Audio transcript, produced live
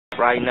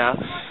right now.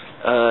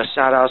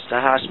 Shout outs to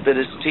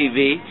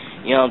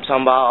HotSpittazTv. You know what I'm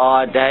talking about,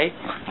 all day.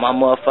 My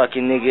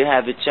motherfucking nigga,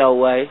 have it your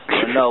way,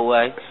 or no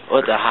way,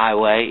 or the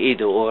highway,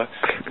 either or.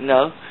 You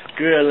know,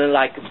 grilling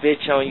like a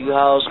bitch on you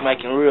hoes,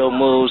 making real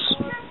moves,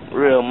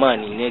 real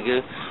money,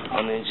 nigga.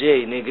 On the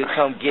G, nigga,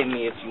 come get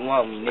me if you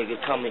want me, nigga.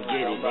 Come and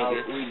get it,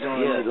 nigga. We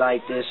doing it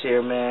like this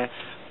here, man.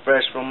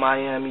 Fresh from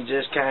Miami,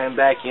 just came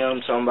back, you know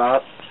what I'm talking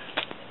about.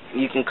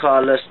 You can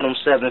call us them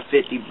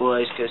 750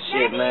 boys, cause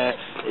shit, man,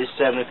 it's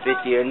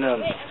 750 or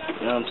nothing.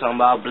 You know what I'm talking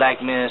about?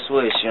 Black man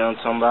swish, you know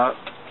what I'm talking about?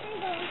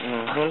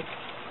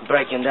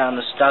 Breaking down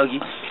the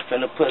stogie,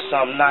 finna put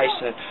something nice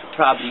and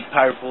probably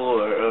purple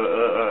or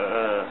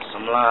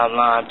some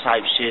lime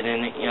type shit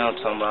in it, you know what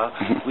I'm talking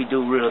about? We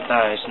do real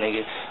things,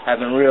 nigga.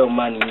 Having real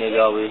money,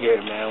 nigga, over here,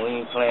 man. We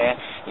ain't playing,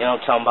 you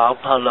know what I'm talking about?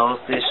 Polo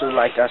official,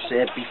 like I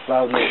said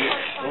before, nigga.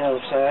 You know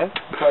what I'm saying?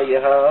 For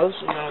your hoes,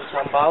 you know what I'm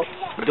talking about?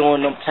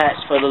 Doing them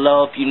tats for the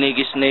love if you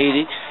niggas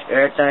need it.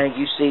 Everything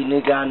you see,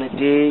 nigga, on the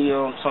deal, you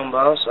know what I'm talking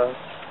about? So,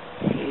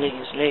 you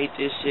niggas need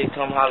this shit,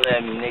 come holler at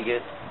me, nigga.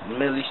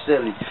 Millie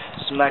silly,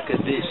 smack a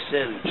bitch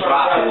silly.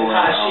 Drop it on,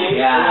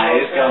 yeah,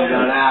 it's gonna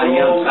go down,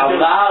 you know what I'm talking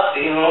about,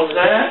 you know what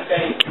I'm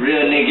saying?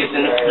 Real niggas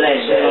in the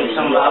flesh, you know what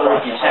I'm talking about,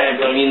 with your chains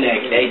on your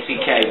neck,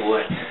 ATK boy.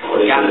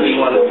 You gotta be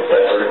one of the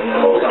first, you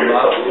know what I'm talking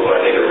about?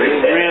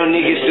 Real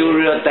niggas do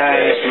real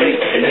things,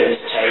 niggas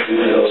chase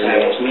real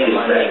chains, me and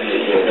my niggas,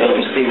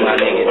 you see my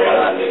niggas,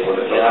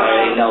 you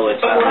already know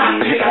what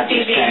time it is. I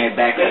just came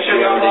back up here,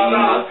 you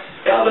know,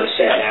 all the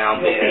shit down,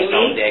 business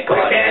on deck,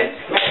 all that.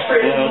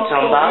 You know what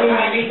I'm talking about?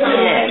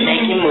 Yeah,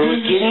 making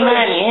moves, getting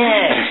money,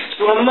 yeah.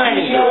 That's what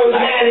money look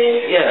like.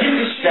 Yeah,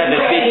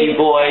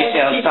 750 boys, you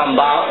know what I'm talking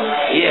about?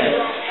 Yeah,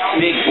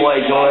 big boy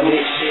doing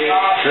it.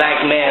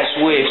 Black man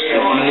swish.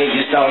 If you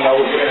niggas don't know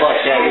what the fuck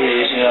that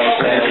is, you know what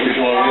I'm saying? We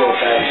doing real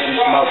things. We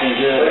smoking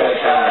good all the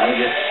time,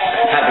 nigga.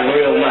 Having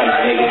real money,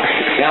 nigga.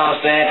 You know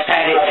what I'm saying?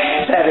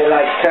 Tat it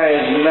like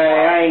crazy, man.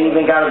 I ain't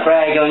even gotta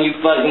brag on you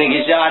fuck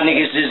niggas. Y'all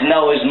niggas just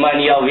know it's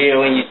money over here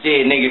when you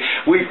see it, nigga.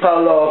 We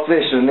polo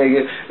official,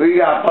 nigga. We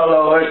got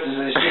polo horses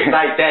and shit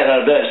like that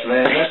on us,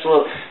 man. That's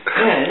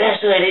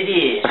what it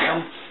is.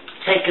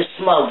 Take a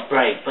smoke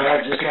break, but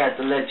I just had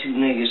to let you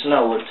niggas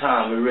know what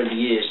time it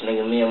really is,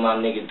 nigga. Me and my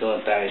nigga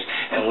doing things.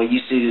 And when you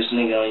see this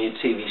nigga on your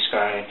TV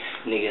screen,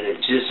 nigga,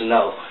 just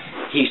know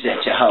he's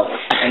at your hoe.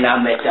 And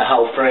I'm at the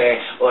hoe friend,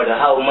 or the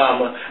hoe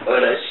mama,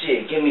 or the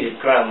shit. Give me the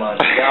grandma,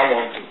 nigga. I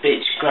want the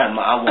bitch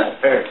grandma. I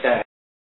want everything.